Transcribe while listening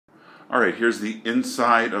Alright, here's the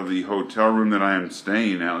inside of the hotel room that I am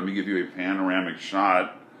staying at. Let me give you a panoramic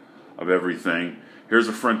shot of everything. Here's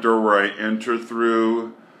the front door where I enter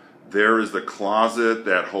through. There is the closet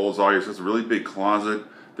that holds all your stuff. It's a really big closet.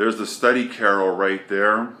 There's the study carrel right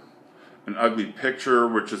there. An ugly picture,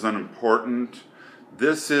 which is unimportant.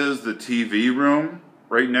 This is the TV room,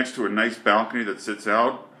 right next to a nice balcony that sits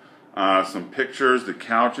out. Some pictures, the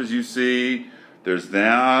couches you see. There's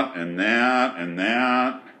that, and that, and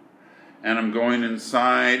that. And I'm going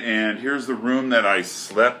inside, and here's the room that I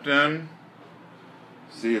slept in.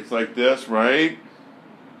 See, it's like this, right?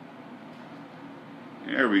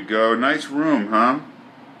 There we go. Nice room, huh?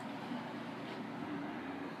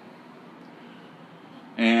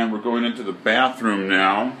 And we're going into the bathroom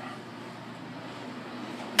now.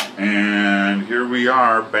 And here we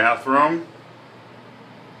are, bathroom.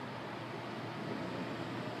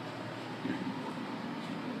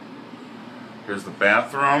 Here's the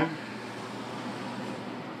bathroom.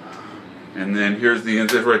 And then here's the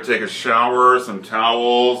inside where I take a shower, some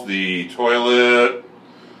towels, the toilet,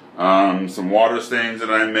 some water stains that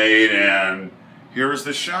I made, and here's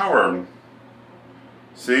the shower.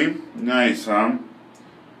 See? Nice, huh?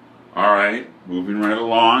 Alright, moving right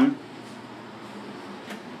along.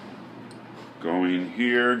 Going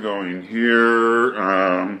here, going here.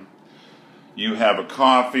 You have a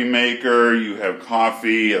coffee maker, you have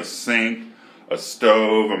coffee, a sink, a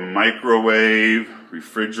stove, a microwave,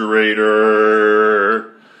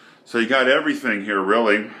 refrigerator. So you got everything here,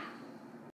 really.